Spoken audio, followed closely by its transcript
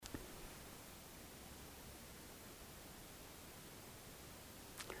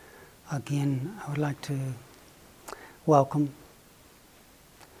Again, I would like to welcome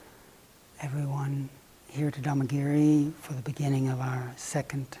everyone here to Dhammagiri for the beginning of our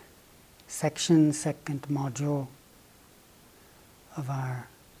second section, second module of our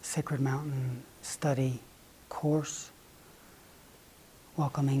Sacred Mountain Study course.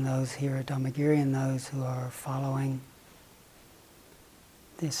 Welcoming those here at Dhammagiri and those who are following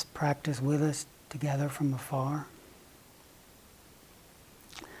this practice with us together from afar.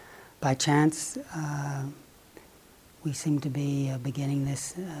 By chance, we seem to be beginning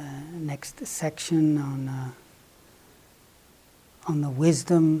this next section on the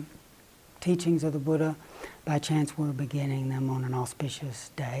wisdom teachings of the Buddha. By chance, we're beginning them on an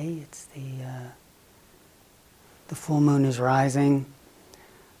auspicious day. It's the full moon is rising.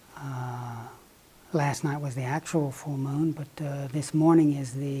 Last night was the actual full moon, but this morning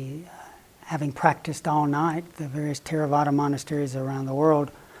is having practiced all night. The various Theravada monasteries around the world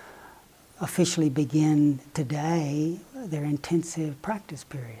officially begin today their intensive practice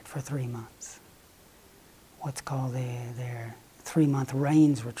period for 3 months. What's called their 3-month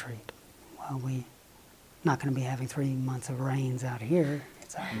rains retreat. Well, we're not going to be having 3 months of rains out here.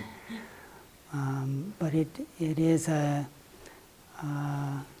 But it is a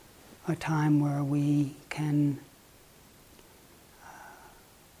time where we can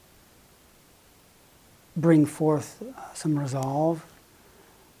bring forth some resolve,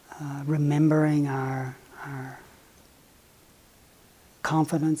 remembering our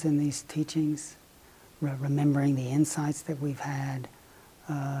confidence in these teachings, remembering the insights that we've had,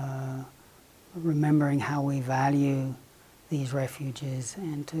 remembering how we value these refuges,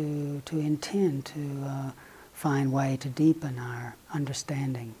 and to intend to find a way to deepen our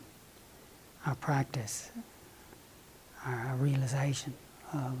understanding, our practice, our realization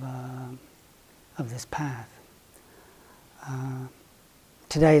of this path.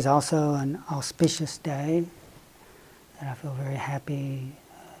 Today is also an auspicious day that I feel very happy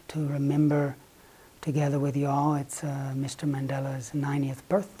to remember together with you all. It's Mr. Mandela's 90th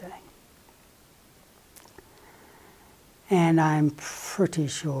birthday. And I'm pretty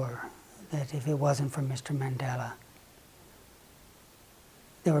sure that if it wasn't for Mr. Mandela,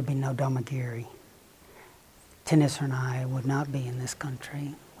 there would be no Dhammagiri. Thanissaro and I would not be in this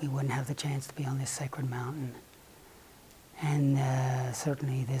country. We wouldn't have the chance to be on this sacred mountain. And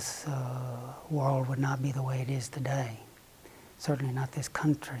certainly this world would not be the way it is today. Certainly not this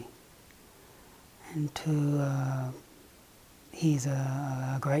country. And he's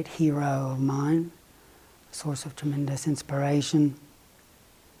a great hero of mine, a source of tremendous inspiration.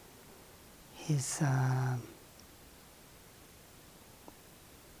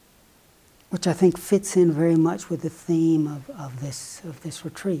 Which I think fits in very much with the theme of this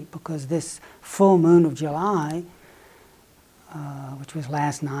retreat, because this full moon of July, which was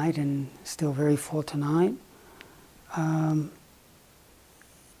last night and still very full tonight,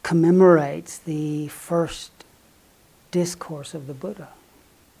 commemorates the first discourse of the Buddha,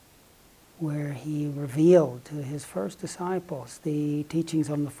 where he revealed to his first disciples the teachings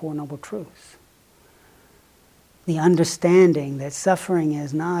on the Four Noble Truths. The understanding that suffering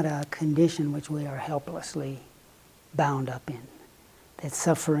is not a condition which we are helplessly bound up in, that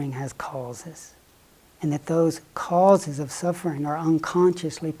suffering has causes, and that those causes of suffering are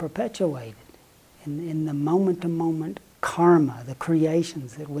unconsciously perpetuated in the moment-to-moment karma, the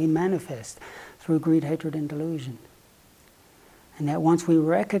creations that we manifest through greed, hatred, and delusion. And that once we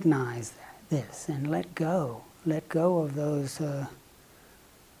recognize this and let go of those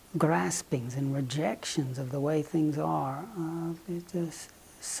graspings and rejections of the way things are,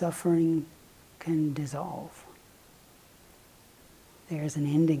 suffering can dissolve. There's an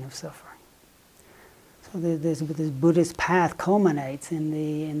ending of suffering. So this Buddhist path culminates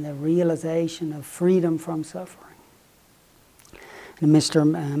in the realization of freedom from suffering. And Mr.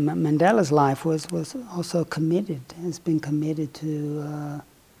 Mandela's life was also has been committed to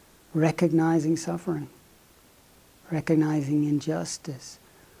recognizing suffering, recognizing injustice,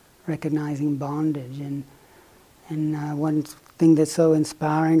 recognizing bondage. And one thing that's so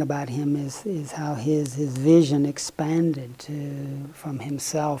inspiring about him is how his vision expanded from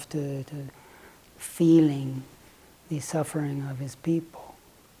himself to feeling the suffering of his people,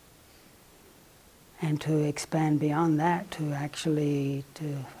 and to expand beyond that to actually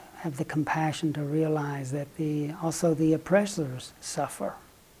to have the compassion to realize that also the oppressors suffer,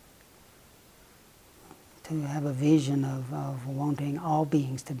 to have a vision of wanting all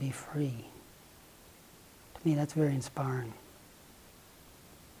beings to be free. To me, that's very inspiring.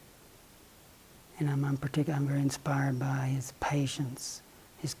 And I'm very inspired by his patience,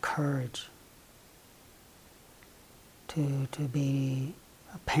 his courage, to be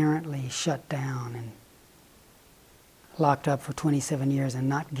apparently shut down and locked up for 27 years and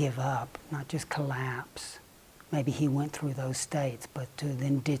not give up, not just collapse. Maybe he went through those states, but to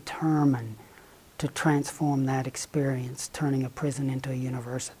then determine to transform that experience, turning a prison into a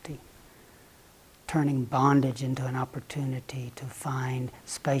university, turning bondage into an opportunity to find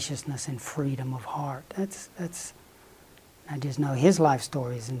spaciousness and freedom of heart. That's. I just know his life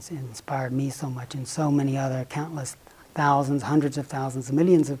stories inspired me so much, and so many other countless thousands, hundreds of thousands,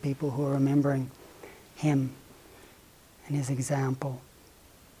 millions of people who are remembering him and his example.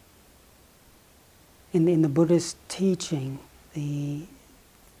 In the Buddhist teaching, the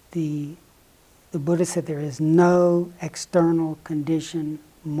Buddha said there is no external condition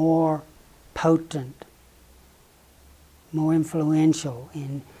more potent, more influential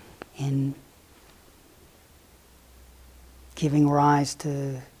in giving rise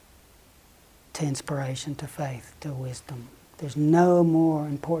to inspiration, to faith, to wisdom. There's no more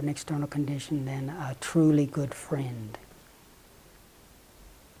important external condition than a truly good friend.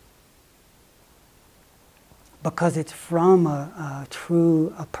 Because it's from a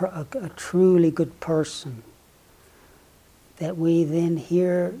truly good person that we then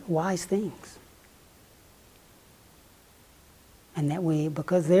hear wise things. And that we,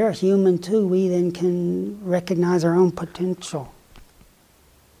 because they're human too, we then can recognize our own potential.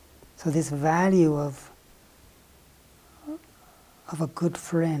 So this value of a good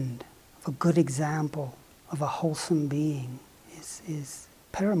friend, of a good example, of a wholesome being is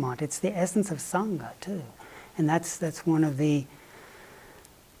paramount. It's the essence of Sangha too. And that's one of the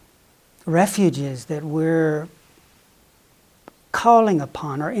refuges that we're calling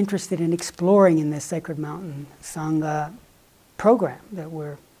upon or interested in exploring in this Sacred Mountain Sangha program that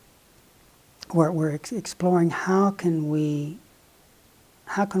we're exploring. How can we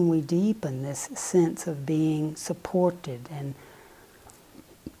deepen this sense of being supported and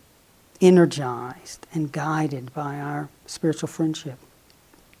energized and guided by our spiritual friendship,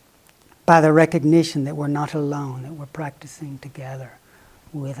 by the recognition that we're not alone, that we're practicing together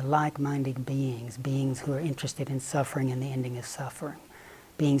with like-minded beings who are interested in suffering and the ending of suffering,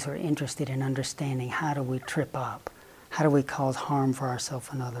 beings who are interested in understanding how do we trip up, how do we cause harm for ourselves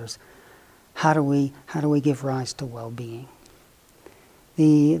and others, how do we give rise to well-being.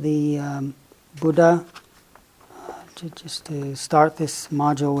 The Buddha, just to start this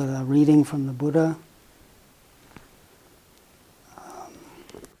module with a reading from the Buddha.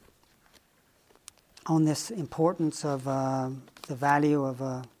 On this importance of the value of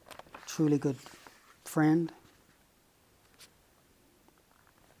a truly good friend.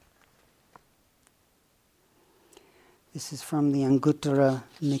 This is from the Anguttara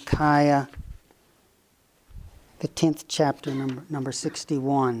Nikaya, the 10th chapter, number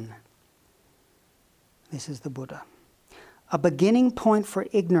 61. This is the Buddha. A beginning point for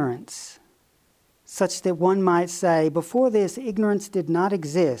ignorance, such that one might say, before this, ignorance did not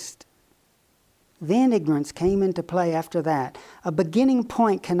exist. Then ignorance came into play after that. A beginning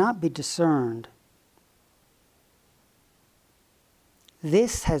point cannot be discerned.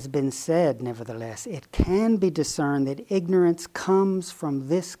 This has been said, nevertheless. It can be discerned that ignorance comes from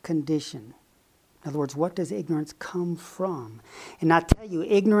this condition. In other words, what does ignorance come from? And I tell you,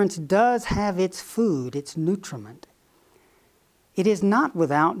 ignorance does have its food, its nutriment. It is not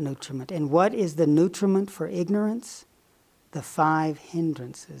without nutriment. And what is the nutriment for ignorance? The 5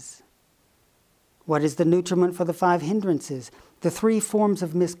 hindrances. What is the nutriment for the 5 hindrances? The 3 forms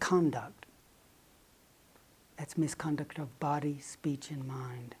of misconduct. That's misconduct of body, speech, and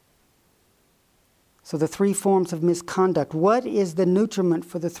mind. So the 3 forms of misconduct. What is the nutriment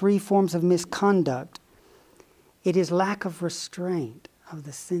for the 3 forms of misconduct? It is lack of restraint of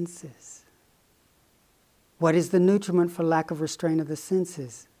the senses. What is the nutriment for lack of restraint of the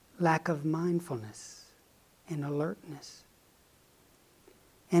senses? Lack of mindfulness and alertness.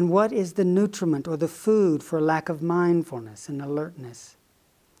 And what is the nutriment or the food for lack of mindfulness and alertness?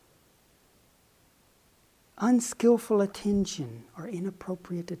 Unskillful attention or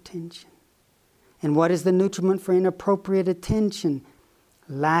inappropriate attention. And what is the nutriment for inappropriate attention?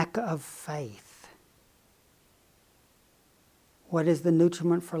 Lack of faith. What is the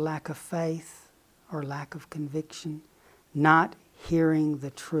nutriment for lack of faith or lack of conviction? Not hearing the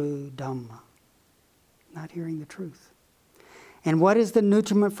true Dhamma. Not hearing the truth. And what is the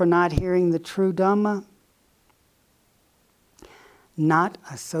nutriment for not hearing the true Dhamma? Not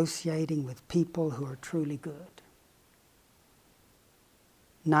associating with people who are truly good.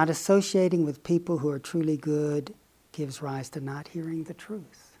 Not associating with people who are truly good gives rise to not hearing the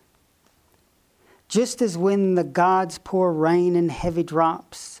truth. Just as when the gods pour rain in heavy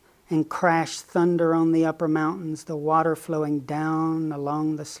drops and crash thunder on the upper mountains. The water flowing down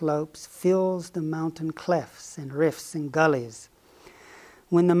along the slopes fills the mountain clefts and rifts and gullies.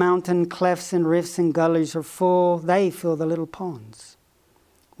 When the mountain clefts and rifts and gullies are full, they fill the little ponds.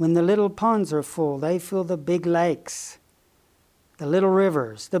 When the little ponds are full, they fill the big lakes, the little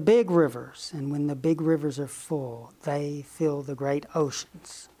rivers, the big rivers. And when the big rivers are full, they fill the great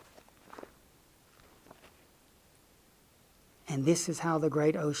oceans. And this is how the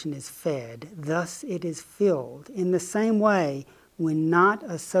great ocean is fed. Thus it is filled. In the same way, when not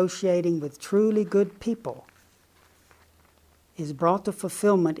associating with truly good people is brought to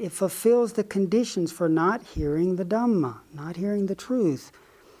fulfillment, it fulfills the conditions for not hearing the Dhamma, not hearing the truth,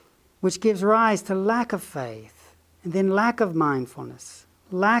 which gives rise to lack of faith, and then lack of mindfulness,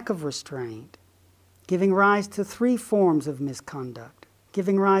 lack of restraint, giving rise to 3 forms of misconduct,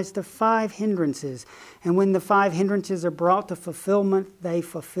 giving rise to 5 hindrances. And when the 5 hindrances are brought to fulfillment, they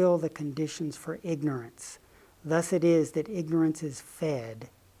fulfill the conditions for ignorance. Thus it is that ignorance is fed,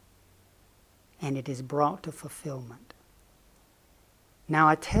 and it is brought to fulfillment. Now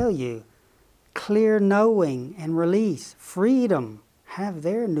I tell you, clear knowing and release, freedom, have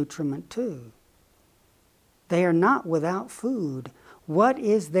their nutriment too. They are not without food. What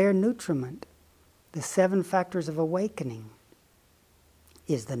is their nutriment? The 7 factors of awakening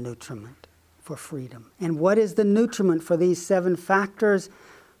is the nutriment for freedom. And what is the nutriment for these 7 factors?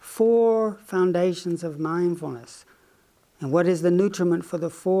 4 foundations of mindfulness. And what is the nutriment for the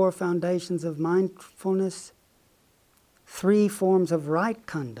 4 foundations of mindfulness? 3 forms of right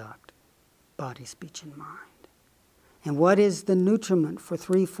conduct, body, speech, and mind. And what is the nutriment for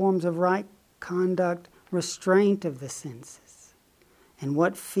 3 forms of right conduct? Restraint of the senses. And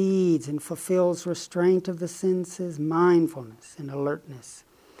what feeds and fulfills restraint of the senses? Mindfulness and alertness.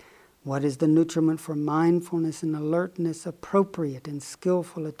 What is the nutriment for mindfulness and alertness? Appropriate and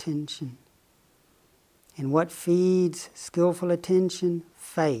skillful attention. And what feeds skillful attention?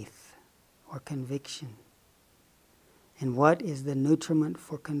 Faith or conviction. And what is the nutriment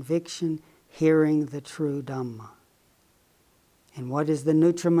for conviction? Hearing the true Dhamma. And what is the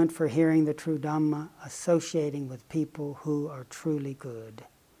nutriment for hearing the true Dhamma? Associating with people who are truly good.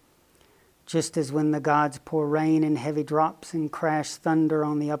 Just as when the gods pour rain in heavy drops and crash thunder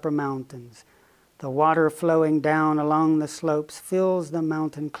on the upper mountains, the water flowing down along the slopes fills the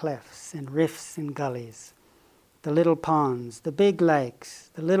mountain clefts and rifts and gullies, the little ponds, the big lakes,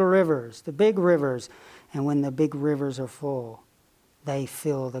 the little rivers, the big rivers, and when the big rivers are full, they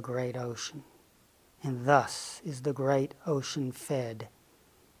fill the great ocean. And thus is the great ocean fed.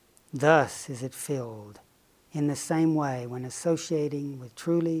 Thus is it filled. In the same way, when associating with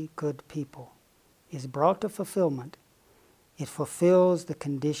truly good people is brought to fulfillment, it fulfills the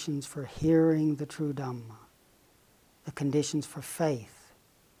conditions for hearing the true Dhamma, the conditions for faith,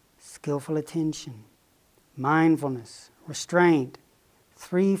 skillful attention, mindfulness, restraint,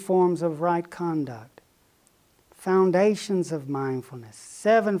 3 forms of right conduct, foundations of mindfulness,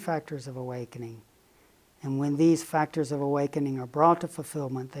 7 factors of awakening. And when these factors of awakening are brought to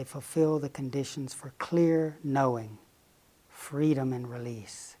fulfillment, they fulfill the conditions for clear knowing, freedom and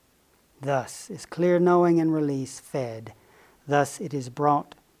release. Thus is clear knowing and release fed. Thus it is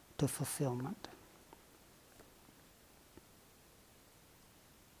brought to fulfillment.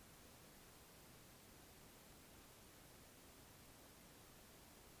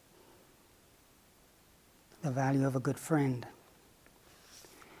 The value of a good friend,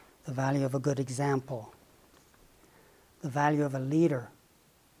 the value of a good example, the value of a leader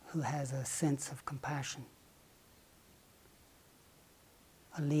who has a sense of compassion,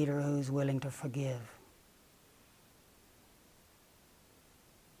 a leader who is willing to forgive,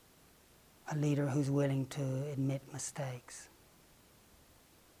 a leader who's willing to admit mistakes,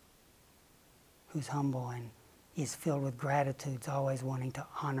 who's humble and is filled with gratitude, always wanting to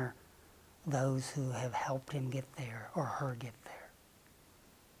honor those who have helped him get there or her get there.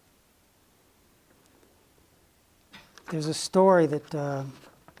 There's a story that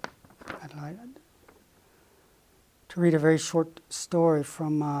I'd like to read, a very short story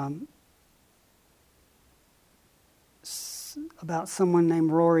from about someone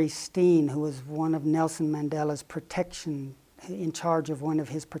named Rory Steen, who was one of Nelson Mandela's in charge of one of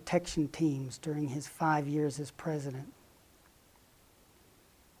his protection teams during his 5 years as president.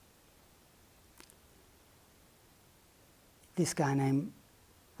 This guy named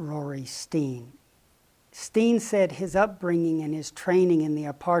Rory Steen. Steen said his upbringing and his training in the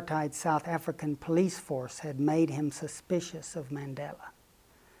apartheid South African police force had made him suspicious of Mandela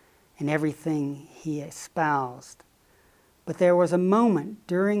and everything he espoused. But there was a moment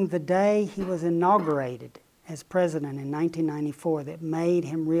during the day he was inaugurated as president in 1994 that made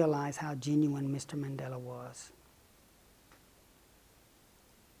him realize how genuine Mr. Mandela was.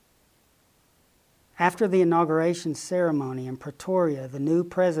 After the inauguration ceremony in Pretoria, the new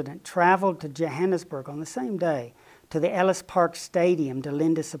president traveled to Johannesburg on the same day to the Ellis Park Stadium to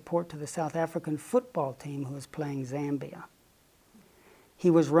lend his support to the South African football team who was playing Zambia.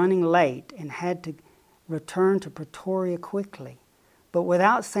 He was running late and had to return to Pretoria quickly, but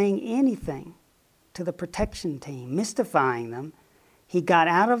without saying anything to the protection team, mystifying them, he got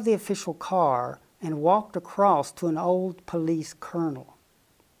out of the official car and walked across to an old police colonel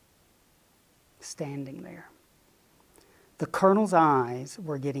standing there. The colonel's eyes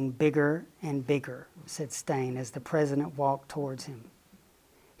were getting bigger and bigger, said Steyn as the president walked towards him.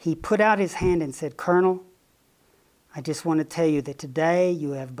 He put out his hand and said, "Colonel, I just want to tell you that today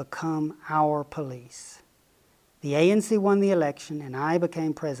you have become our police. The ANC won the election and I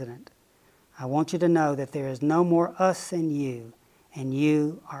became president. I want you to know that there is no more us and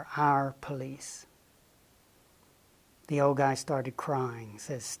you are our police." The old guy started crying,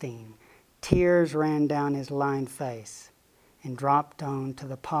 says Steyn. Tears ran down his lined face and dropped onto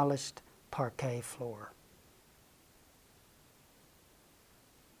the polished parquet floor.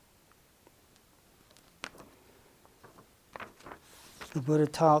 The Buddha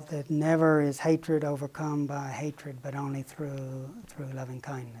taught that never is hatred overcome by hatred, but only through loving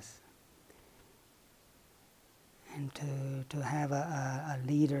kindness. And to have a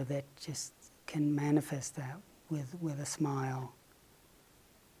leader that just can manifest that with a smile,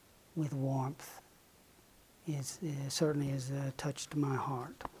 with warmth, certainly has touched my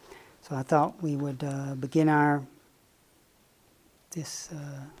heart. So I thought we would begin this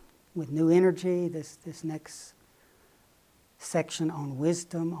with new energy. This next section on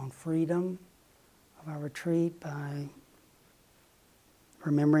wisdom, on freedom of our retreat by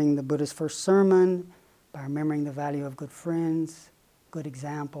remembering the Buddha's first sermon, by remembering the value of good friends, good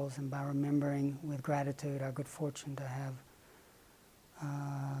examples, and by remembering with gratitude our good fortune to have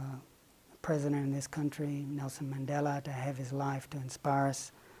a president in this country, Nelson Mandela, to have his life to inspire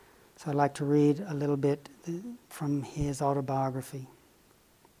us. So I'd like to read a little bit from his autobiography.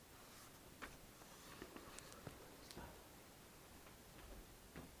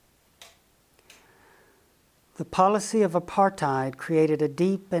 The policy of apartheid created a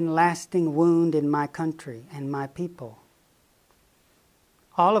deep and lasting wound in my country and my people.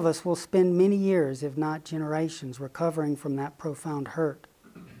 All of us will spend many years, if not generations, recovering from that profound hurt.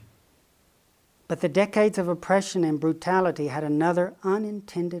 But the decades of oppression and brutality had another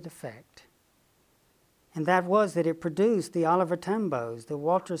unintended effect. And that was that it produced the Oliver Tambos, the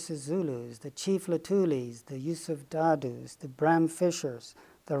Walter Sisulus, the Chief Lutulis, the Yusuf Dadus, the Bram Fishers,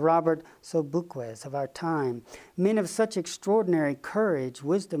 the Robert Sobukwes of our time, men of such extraordinary courage,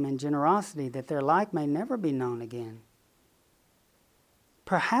 wisdom, and generosity that their like may never be known again.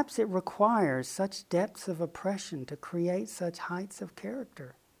 Perhaps it requires such depths of oppression to create such heights of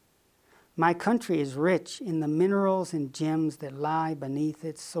character. My country is rich in the minerals and gems that lie beneath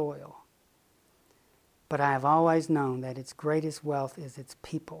its soil. But I have always known that its greatest wealth is its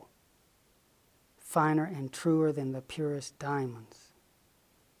people, finer and truer than the purest diamonds.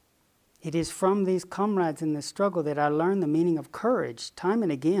 It is from these comrades in the struggle that I learned the meaning of courage. Time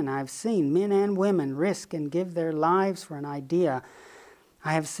and again I have seen men and women risk and give their lives for an idea.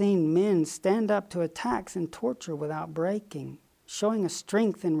 I have seen men stand up to attacks and torture without breaking, showing a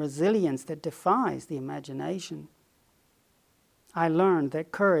strength and resilience that defies the imagination. I learned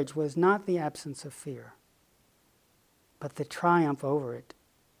that courage was not the absence of fear, but the triumph over it.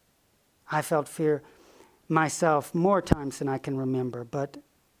 I felt fear myself more times than I can remember, but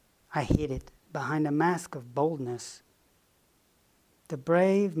I hid it behind a mask of boldness. The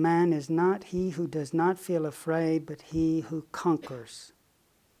brave man is not he who does not feel afraid, but he who conquers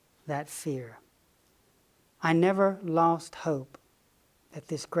that fear. I never lost hope that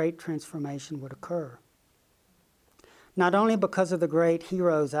this great transformation would occur. Not only because of the great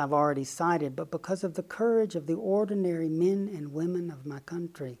heroes I've already cited, but because of the courage of the ordinary men and women of my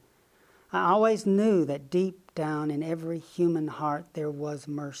country. I always knew that deep down in every human heart there was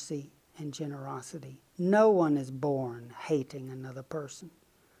mercy and generosity. No one is born hating another person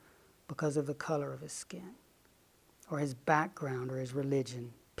because of the color of his skin or his background or his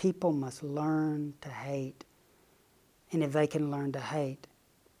religion. People must learn to hate. And if they can learn to hate,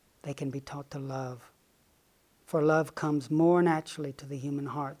 they can be taught to love. For love comes more naturally to the human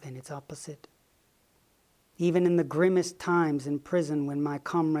heart than its opposite. Even in the grimmest times in prison, when my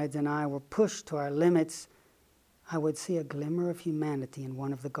comrades and I were pushed to our limits, I would see a glimmer of humanity in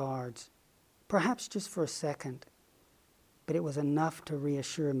one of the guards, perhaps just for a second, but it was enough to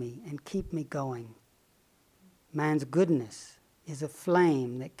reassure me and keep me going. Man's goodness is a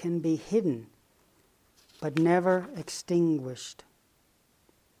flame that can be hidden but never extinguished.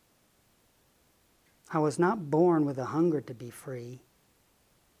 I was not born with a hunger to be free.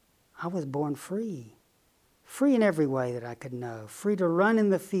 I was born free. Free in every way that I could know. Free to run in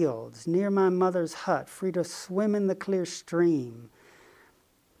the fields near my mother's hut. Free to swim in the clear stream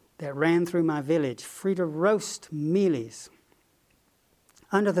that ran through my village. Free to roast mealies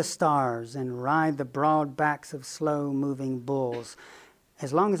under the stars and ride the broad backs of slow-moving bulls.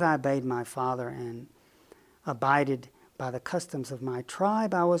 As long as I obeyed my father and abided by the customs of my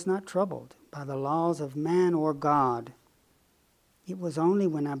tribe, I was not troubled by the laws of man or God. It was only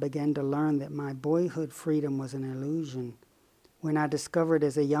when I began to learn that my boyhood freedom was an illusion, when I discovered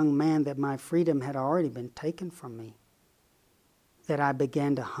as a young man that my freedom had already been taken from me, that I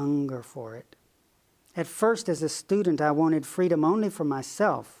began to hunger for it. At first, as a student, I wanted freedom only for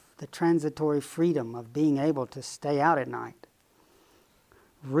myself, the transitory freedom of being able to stay out at night,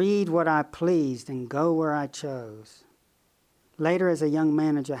 read what I pleased, and go where I chose. Later, as a young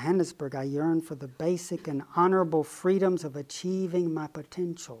man in Johannesburg, I yearned for the basic and honorable freedoms of achieving my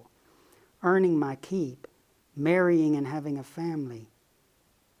potential, earning my keep, marrying and having a family,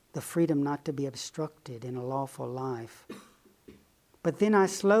 the freedom not to be obstructed in a lawful life. But then I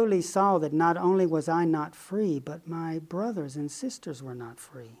slowly saw that not only was I not free, but my brothers and sisters were not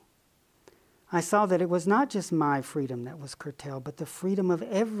free. I saw that it was not just my freedom that was curtailed, but the freedom of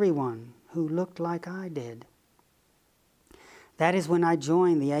everyone who looked like I did. That is when I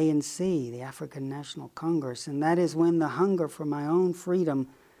joined the ANC, the African National Congress, and that is when the hunger for my own freedom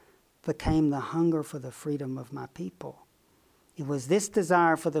became the hunger for the freedom of my people. It was this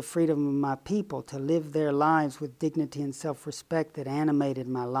desire for the freedom of my people to live their lives with dignity and self-respect that animated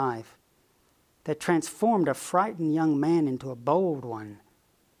my life, that transformed a frightened young man into a bold one,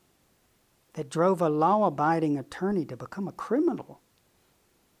 that drove a law-abiding attorney to become a criminal,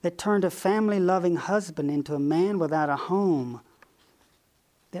 that turned a family-loving husband into a man without a home,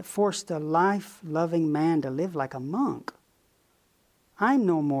 that forced a life-loving man to live like a monk. I'm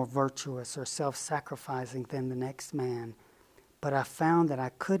no more virtuous or self-sacrificing than the next man, but I found that I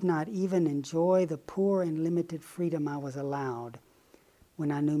could not even enjoy the poor and limited freedom I was allowed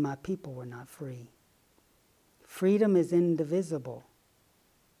when I knew my people were not free. Freedom is indivisible.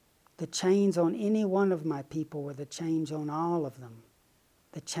 The chains on any one of my people were the chains on all of them.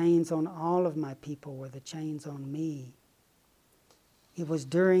 The chains on all of my people were the chains on me. It was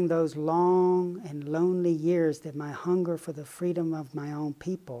during those long and lonely years that my hunger for the freedom of my own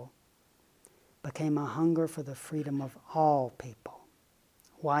people became a hunger for the freedom of all people,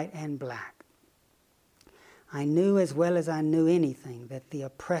 white and black. I knew as well as I knew anything that the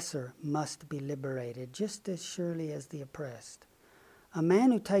oppressor must be liberated just as surely as the oppressed. A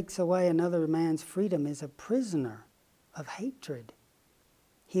man who takes away another man's freedom is a prisoner of hatred.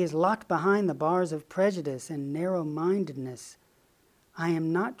 He is locked behind the bars of prejudice and narrow-mindedness. I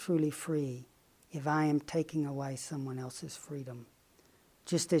am not truly free if I am taking away someone else's freedom,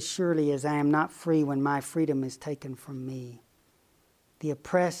 just as surely as I am not free when my freedom is taken from me. The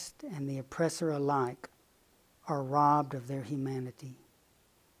oppressed and the oppressor alike are robbed of their humanity.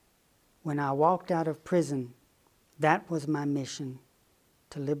 When I walked out of prison, that was my mission,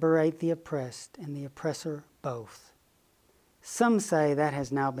 to liberate the oppressed and the oppressor both. Some say that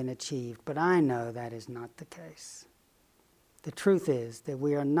has now been achieved, but I know that is not the case. The truth is that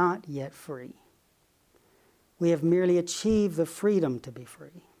we are not yet free. We have merely achieved the freedom to be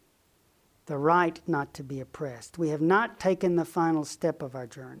free, the right not to be oppressed. We have not taken the final step of our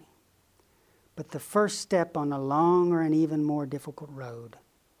journey, but the first step on a longer and even more difficult road.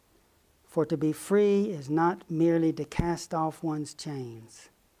 For to be free is not merely to cast off one's chains,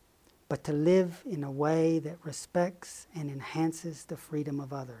 but to live in a way that respects and enhances the freedom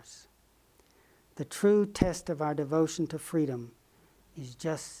of others. The true test of our devotion to freedom is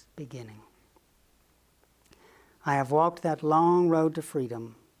just beginning. I have walked that long road to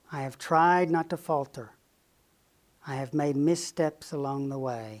freedom. I have tried not to falter. I have made missteps along the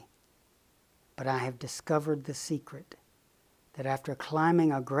way. But I have discovered the secret that after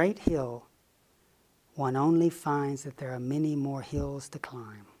climbing a great hill, one only finds that there are many more hills to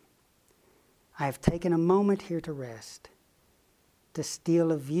climb. I have taken a moment here to rest, to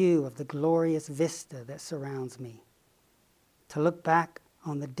steal a view of the glorious vista that surrounds me, to look back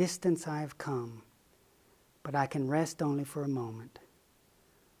on the distance I have come, but I can rest only for a moment.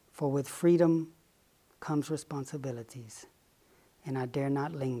 For with freedom comes responsibilities, and I dare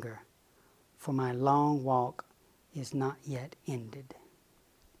not linger, for my long walk is not yet ended.